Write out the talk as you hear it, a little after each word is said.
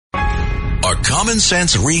A common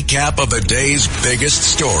sense recap of the day's biggest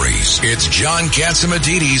stories. It's John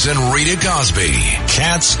Catsimatidis and Rita Cosby.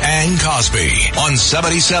 Katz and Cosby on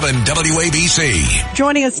 77 WABC.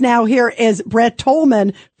 Joining us now here is Brett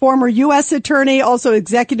Tolman, former U.S. attorney, also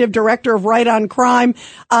executive director of Right on Crime.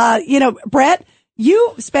 Brett,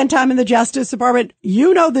 you spent time in the Justice Department.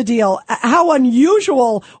 You know the deal. How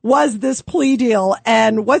unusual was this plea deal?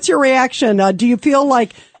 And what's your reaction? Do you feel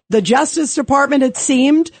like the Justice Department, it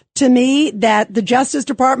seemed to me that the Justice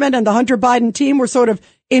Department and the Hunter Biden team were sort of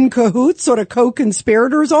in cahoots, sort of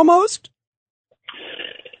co-conspirators almost?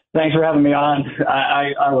 Thanks for having me on.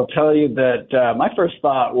 I will tell you that my first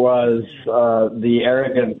thought was the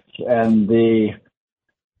arrogance and the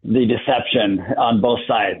deception on both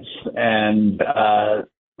sides. And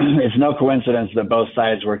it's no coincidence that both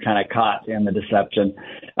sides were kind of caught in the deception.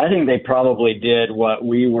 I think they probably did what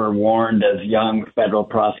we were warned as young federal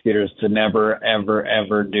prosecutors to never, ever,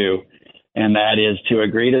 ever do. And that is to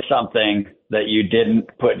agree to something that you didn't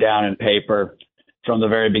put down in paper from the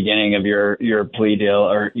very beginning of your plea deal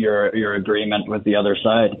or your agreement with the other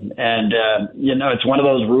side. And, it's one of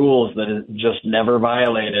those rules that is just never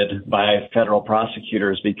violated by federal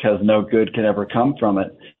prosecutors because no good can ever come from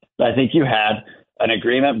it. I think you had an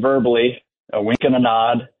agreement verbally, a wink and a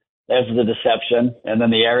nod. There's the deception. And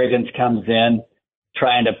then the arrogance comes in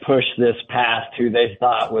trying to push this past who they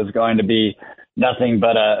thought was going to be nothing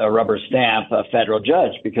but a rubber stamp, a federal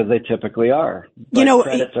judge, because they typically are. But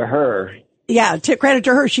credit to her. Yeah, credit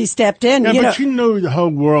to her. She stepped in. Yeah, but she knew the whole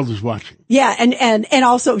world was watching. Yeah, and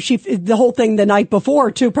also the whole thing the night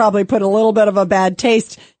before too probably put a little bit of a bad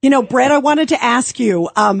taste. Brett, I wanted to ask you,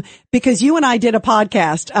 because you and I did a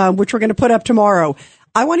podcast, which we're going to put up tomorrow.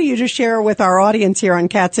 I wanted you to share with our audience here on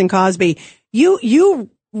Katz and Cosby. You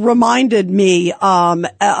reminded me,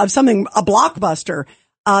 of something, a blockbuster,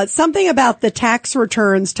 something about the tax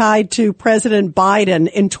returns tied to President Biden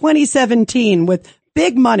in 2017 with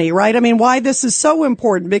big money, right? I mean, why this is so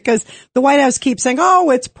important, because the White House keeps saying, oh,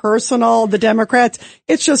 it's personal, the Democrats,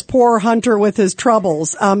 it's just poor Hunter with his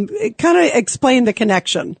troubles. Kind of explain the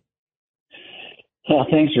connection. Well,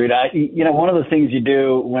 thanks, Rita. One of the things you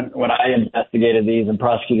do when I investigated these and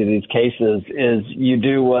prosecuted these cases is you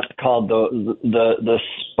do what's called the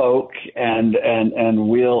spoke and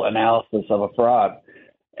wheel analysis of a fraud.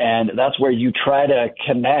 And that's where you try to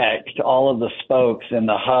connect all of the spokes in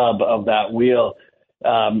the hub of that wheel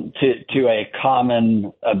to a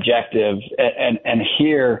common objective. And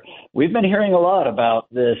here we've been hearing a lot about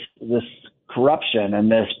this corruption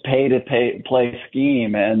and this pay-to-play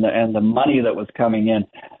scheme and the money that was coming in.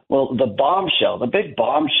 Well, the big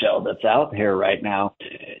bombshell that's out here right now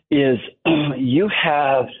is you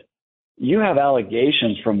have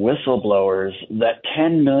allegations from whistleblowers that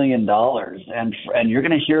 $10 million, and you're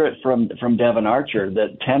going to hear it from Devin Archer,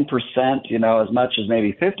 that 10%, as much as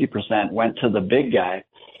maybe 50% went to the big guy.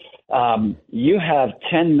 You have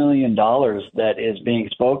 $10 million that is being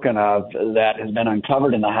spoken of that has been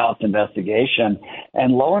uncovered in the House investigation.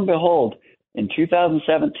 And lo and behold, in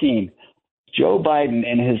 2017, Joe Biden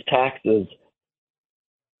and his taxes,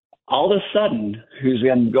 all of a sudden, who's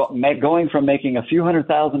been going from making a few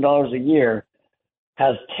 $100,000 a year,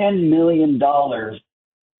 has $10 million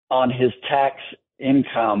on his tax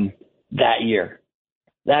income that year.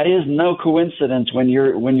 That is no coincidence when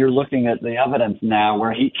you're looking at the evidence now,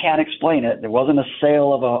 where he can't explain it. There wasn't a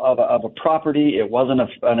sale of a property. It wasn't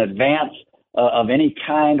an advance of any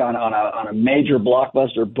kind on a major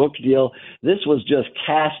blockbuster book deal. This was just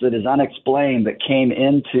cash that is unexplained that came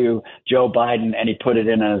into Joe Biden, and he put it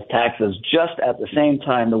in his taxes just at the same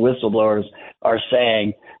time the whistleblowers are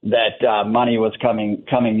saying that money was coming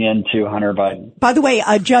into Hunter Biden. By the way,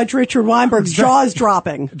 Judge Richard Weinberg's jaw is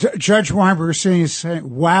dropping. Judge Weinberg is saying,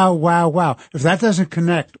 wow, wow, wow. If that doesn't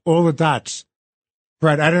connect all the dots,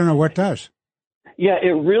 Brett, I don't know what does. Yeah,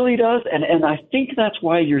 it really does. And I think that's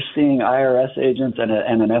why you're seeing IRS agents and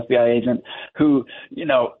an FBI agent who,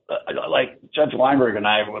 like Judge Weinberg and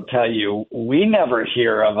I will tell you, we never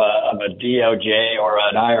hear of a DOJ or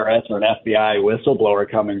an IRS or an FBI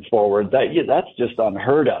whistleblower coming forward. That's just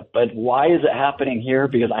unheard of. But why is it happening here?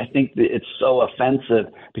 Because I think that it's so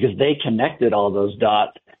offensive because they connected all those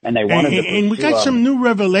dots and they wanted to. And we got some new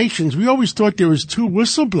revelations. We always thought there was two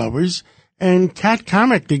whistleblowers. And Kat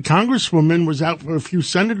Kamek, the congresswoman, was out for a few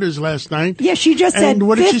senators last night. Yeah, she just said 15.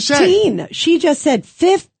 What did she say? She just said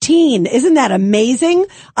 15. Isn't that amazing?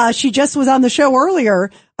 She just was on the show earlier,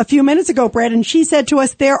 a few minutes ago, Brett, and she said to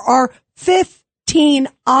us there are 15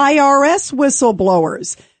 IRS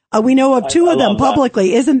whistleblowers. We know of two of them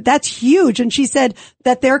publicly. That's huge? And she said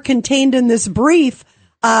that they're contained in this brief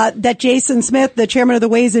that Jason Smith, the chairman of the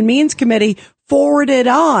Ways and Means Committee, forwarded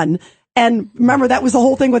on. And remember, that was the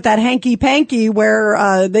whole thing with that hanky-panky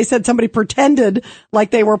where they said somebody pretended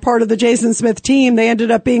like they were part of the Jason Smith team. They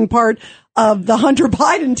ended up being part of the Hunter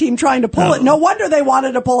Biden team trying to pull it. No wonder they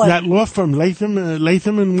wanted to pull it. That law firm, Latham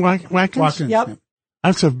and Watkins? Yep.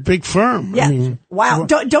 That's a big firm. Yeah. I mean, wow.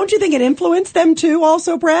 Don't you think it influenced them too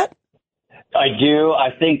also, Brett? I do. I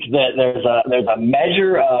think that there's a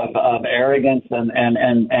measure of arrogance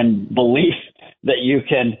and belief that you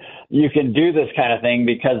can do this kind of thing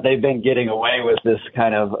because they've been getting away with this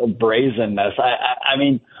kind of brazenness. I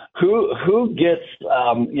mean, who gets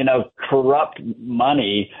corrupt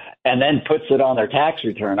money and then puts it on their tax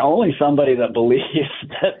return? Only somebody that believes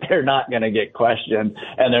that they're not going to get questioned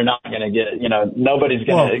and they're not going to get, nobody's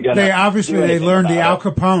going to. They learned the Al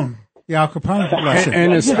Capone. The Al Capone lesson.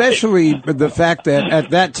 And especially the fact that at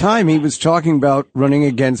that time he was talking about running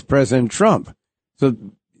against President Trump. So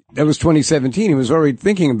that was 2017. He was already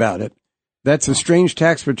thinking about it. That's a strange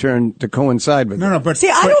tax return to coincide with. But see,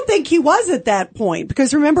 I don't think he was at that point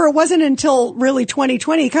because remember, it wasn't until really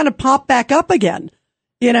 2020 he kind of popped back up again.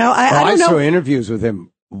 I don't know. I saw interviews with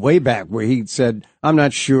him way back where he said, "I'm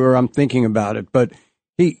not sure. I'm thinking about it," but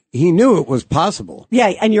he knew it was possible. Yeah,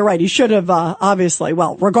 and you're right. He should have obviously.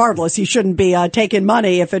 Well, regardless, he shouldn't be taking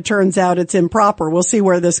money if it turns out it's improper. We'll see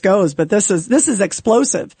where this goes, but this is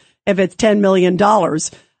explosive. If it's $10 million, it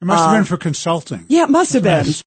must have been for consulting. Yeah, it must have been.